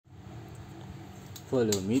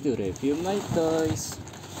Follow me to review my toys.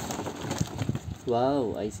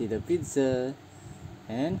 Wow, I see the pizza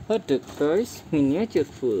and hot dog toys, miniature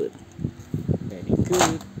food. Very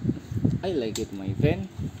good. I like it, my friend.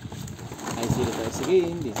 I see the toys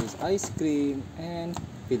again. This is ice cream and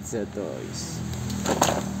pizza toys.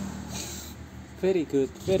 Very good,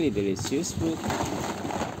 very delicious food.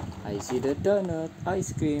 I see the donut,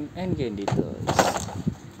 ice cream and candy toys.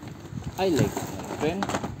 I like it, my friend.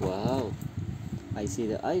 Wow. I see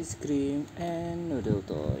the ice cream and noodle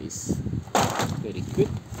toys. Very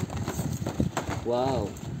good. Wow.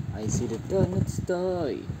 I see the donuts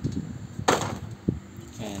toy.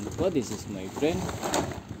 And what is this, my friend?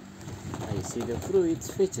 I see the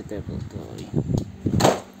fruits vegetable toy.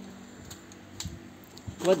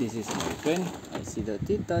 What is this, my friend? I see the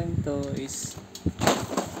tea time toys.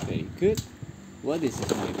 Very good. What is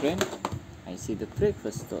this, my friend? I see the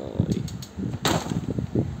breakfast toy.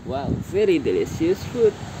 Wow, very delicious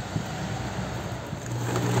food.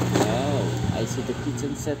 Wow, I see the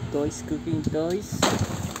kitchen set toys, cooking toys.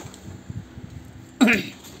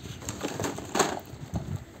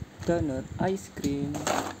 Donut, ice cream.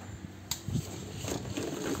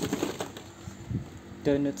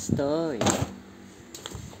 Donuts toy.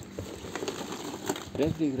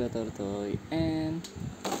 Refrigerator toy and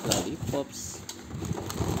lollipops.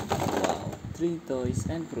 Wow, drink toys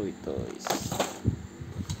and fruit toys.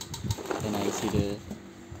 And I see the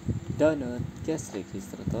donut, cash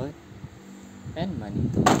register toy and money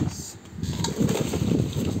toys.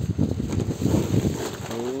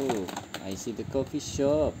 Oh, I see the coffee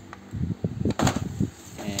shop.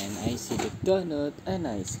 And I see the donut and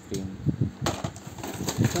ice cream